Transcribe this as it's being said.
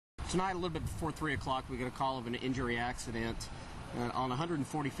Tonight, a little bit before 3 o'clock, we get a call of an injury accident on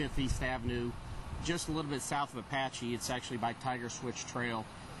 145th East Avenue, just a little bit south of Apache. It's actually by Tiger Switch Trail.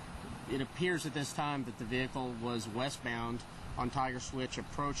 It appears at this time that the vehicle was westbound on Tiger Switch,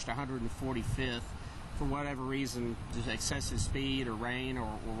 approached 145th. For whatever reason, just excessive speed or rain or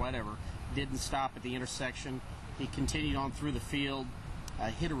whatever, didn't stop at the intersection. He continued on through the field,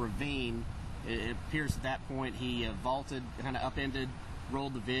 hit a ravine. It appears at that point he vaulted, kind of upended,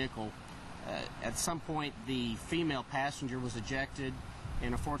 rolled the vehicle. At some point, the female passenger was ejected,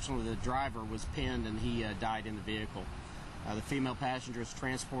 and unfortunately the driver was pinned and he died in the vehicle. The female passenger was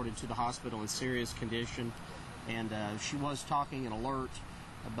transported to the hospital in serious condition, and she was talking and alert,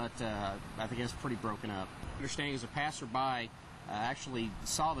 but I think it's pretty broken up. Understanding as a passerby actually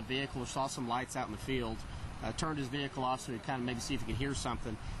saw the vehicle or saw some lights out in the field, turned his vehicle off so he kind of maybe see if he could hear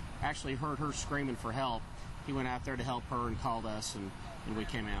something. Actually heard her screaming for help. He went out there to help her and called us, and we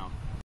came out.